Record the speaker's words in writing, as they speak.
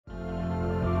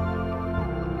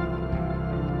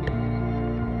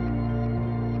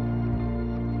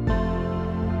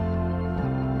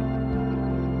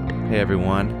Hey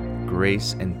everyone,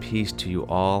 grace and peace to you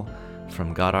all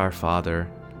from God our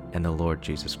Father and the Lord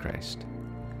Jesus Christ.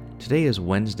 Today is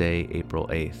Wednesday, April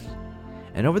 8th,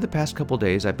 and over the past couple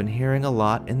days I've been hearing a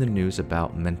lot in the news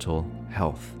about mental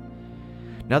health.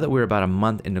 Now that we're about a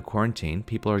month into quarantine,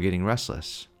 people are getting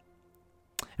restless.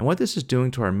 And what this is doing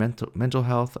to our mental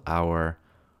health, our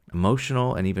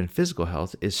emotional and even physical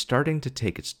health is starting to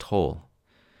take its toll.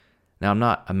 Now, I'm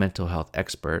not a mental health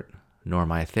expert, nor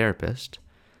am I a therapist,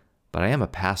 but I am a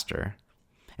pastor,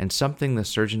 and something the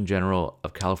Surgeon General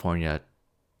of California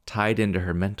tied into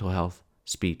her mental health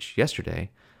speech yesterday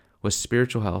was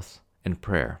spiritual health and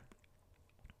prayer.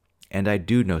 And I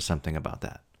do know something about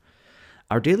that.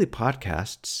 Our daily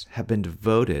podcasts have been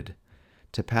devoted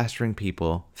to pastoring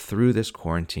people through this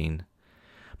quarantine,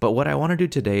 but what I want to do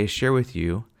today is share with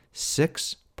you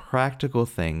 6 practical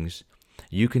things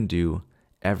you can do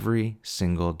every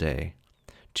single day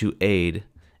to aid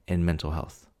in mental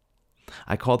health.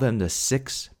 I call them the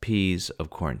 6 P's of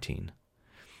quarantine.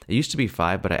 It used to be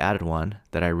 5, but I added one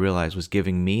that I realized was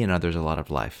giving me and others a lot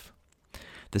of life.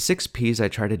 The 6 P's I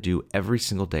try to do every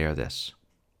single day are this: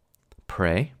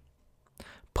 pray,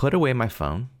 put away my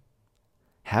phone,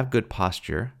 have good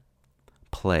posture,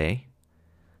 play,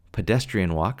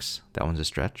 pedestrian walks, that one's a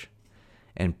stretch,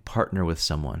 and partner with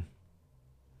someone.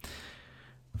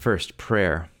 First,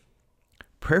 prayer.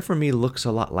 Prayer for me looks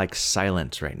a lot like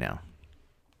silence right now.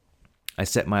 I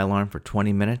set my alarm for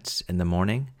 20 minutes in the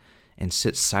morning and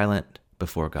sit silent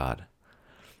before God.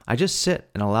 I just sit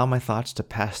and allow my thoughts to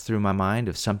pass through my mind.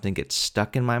 If something gets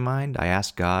stuck in my mind, I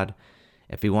ask God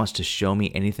if He wants to show me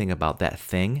anything about that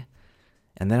thing,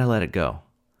 and then I let it go.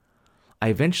 I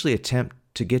eventually attempt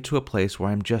to get to a place where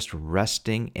I'm just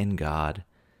resting in God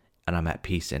and I'm at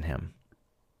peace in Him.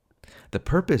 The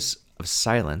purpose of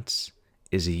silence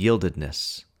is a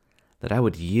yieldedness, that I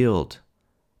would yield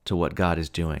to what God is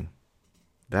doing,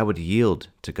 that I would yield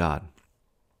to God,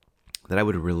 that I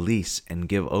would release and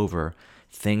give over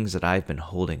things that I've been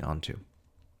holding onto.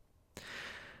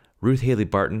 Ruth Haley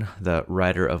Barton, the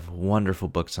writer of wonderful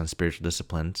books on spiritual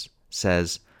disciplines,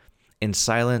 says, "In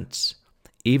silence,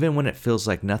 even when it feels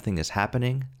like nothing is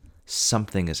happening,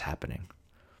 something is happening."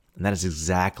 And that is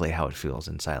exactly how it feels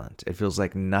in silence. It feels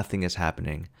like nothing is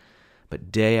happening,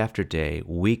 but day after day,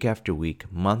 week after week,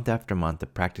 month after month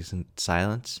of practicing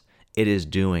silence, it is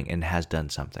doing and has done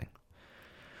something.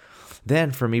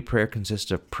 Then for me, prayer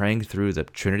consists of praying through the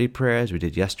Trinity prayer as we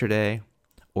did yesterday,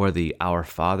 or the Our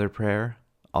Father prayer,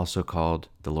 also called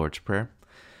the Lord's Prayer,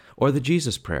 or the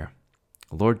Jesus prayer,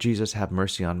 "Lord Jesus, have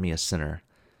mercy on me, a sinner,"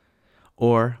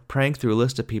 or praying through a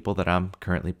list of people that I'm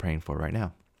currently praying for right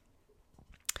now.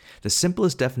 The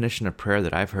simplest definition of prayer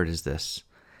that I've heard is this: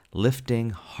 lifting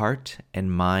heart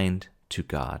and mind to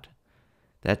God.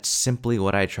 That's simply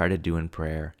what I try to do in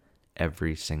prayer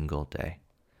every single day.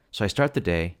 So I start the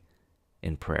day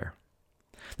in prayer.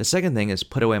 The second thing is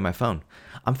put away my phone.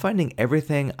 I'm finding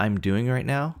everything I'm doing right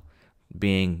now,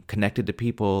 being connected to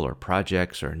people or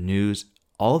projects or news,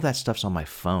 all of that stuff's on my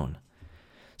phone.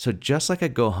 So just like I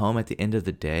go home at the end of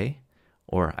the day,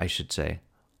 or I should say,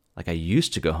 like I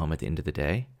used to go home at the end of the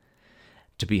day,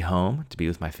 to be home, to be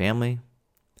with my family,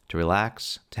 to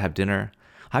relax, to have dinner,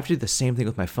 I have to do the same thing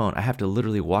with my phone. I have to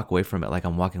literally walk away from it like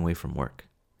I'm walking away from work.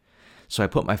 So I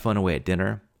put my phone away at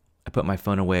dinner. I put my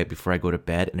phone away before I go to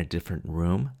bed in a different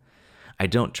room. I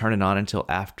don't turn it on until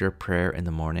after prayer in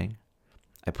the morning.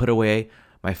 I put away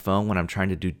my phone when I'm trying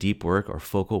to do deep work or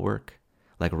focal work,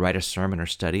 like write a sermon or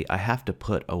study. I have to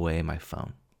put away my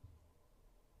phone.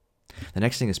 The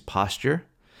next thing is posture.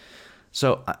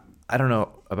 So I don't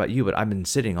know about you, but I've been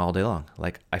sitting all day long.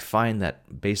 Like I find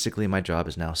that basically my job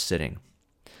is now sitting.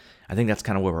 I think that's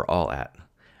kind of where we're all at.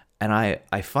 And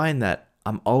I find that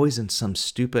I'm always in some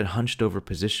stupid hunched over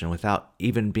position without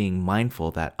even being mindful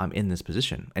that I'm in this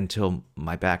position until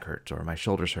my back hurts or my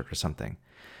shoulders hurt or something.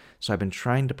 So I've been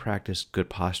trying to practice good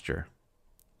posture,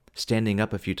 standing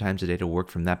up a few times a day to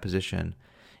work from that position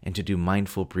and to do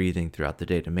mindful breathing throughout the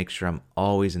day to make sure I'm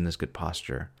always in this good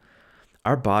posture.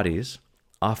 Our bodies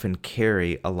often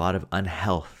carry a lot of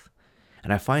unhealth,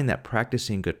 and I find that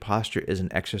practicing good posture is an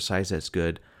exercise that's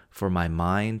good for my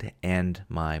mind and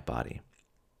my body.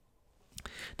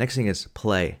 Next thing is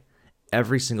play.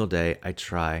 Every single day I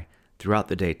try throughout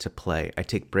the day to play. I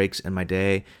take breaks in my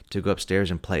day to go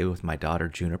upstairs and play with my daughter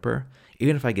Juniper.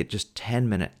 Even if I get just 10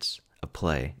 minutes of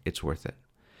play, it's worth it.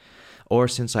 Or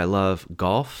since I love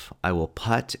golf, I will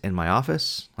putt in my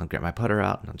office. I'll get my putter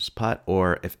out and I'll just putt.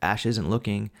 Or if Ash isn't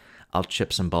looking, I'll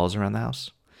chip some balls around the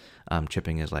house.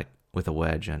 Chipping is like with a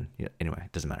wedge and anyway,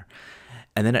 it doesn't matter.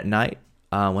 And then at night,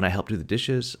 when I help do the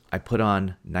dishes, I put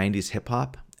on 90s hip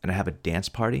hop and I have a dance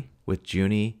party with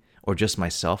Junie or just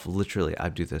myself. Literally, I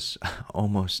do this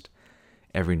almost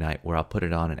every night where I'll put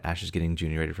it on and Ash is getting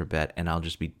Junior ready for bed and I'll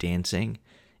just be dancing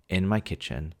in my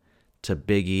kitchen to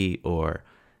Biggie, or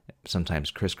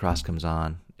sometimes Criss Cross comes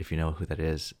on, if you know who that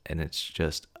is, and it's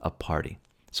just a party.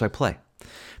 So I play.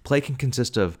 Play can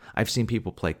consist of, I've seen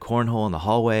people play cornhole in the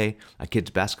hallway, a kid's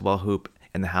basketball hoop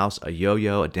in the house, a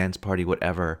yo-yo, a dance party,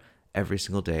 whatever. Every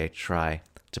single day, try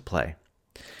to play.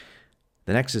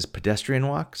 The next is pedestrian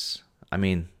walks. I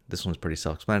mean, this one's pretty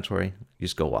self-explanatory. You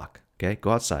just go walk, okay?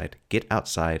 Go outside, get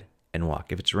outside and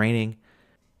walk. If it's raining,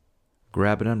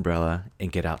 grab an umbrella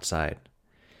and get outside.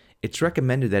 It's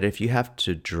recommended that if you have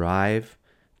to drive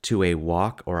to a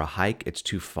walk or a hike, it's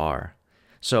too far.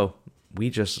 So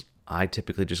I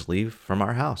typically just leave from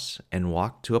our house and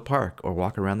walk to a park or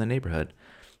walk around the neighborhood.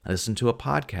 I listen to a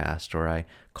podcast or I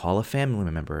call a family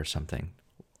member or something.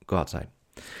 Go outside.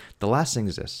 The last thing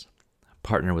is this: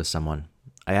 partner with someone.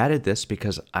 I added this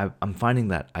because I'm finding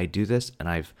that I do this, and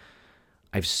I've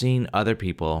seen other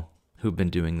people who've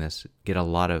been doing this get a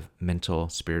lot of mental,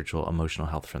 spiritual, emotional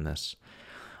health from this.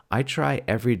 I try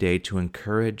every day to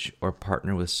encourage or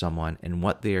partner with someone in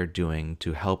what they are doing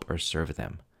to help or serve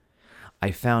them.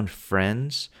 I found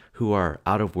friends who are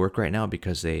out of work right now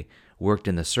because they worked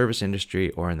in the service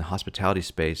industry or in the hospitality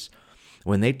space.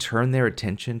 When they turn their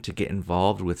attention to get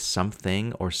involved with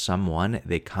something or someone,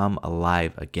 they come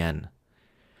alive again.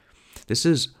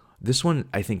 This one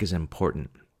I think is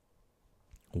important.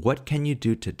 What can you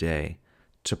do today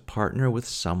to partner with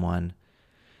someone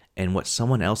and what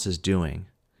someone else is doing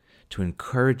to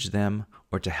encourage them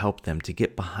or to help them, to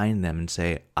get behind them and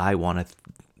say, I want to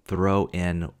throw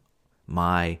in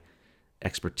my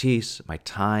expertise, my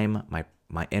time,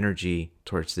 my energy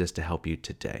towards this to help you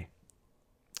today.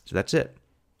 So that's it.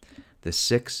 The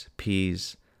 6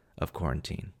 P's of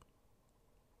quarantine.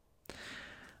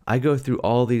 I go through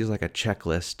all these like a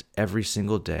checklist every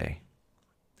single day,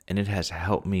 and it has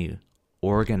helped me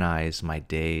organize my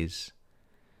days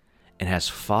and has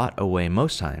fought away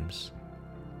most times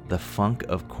the funk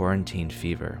of quarantine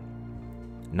fever,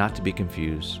 not to be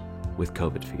confused with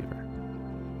COVID fever.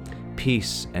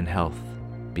 Peace and health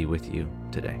be with you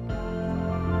today.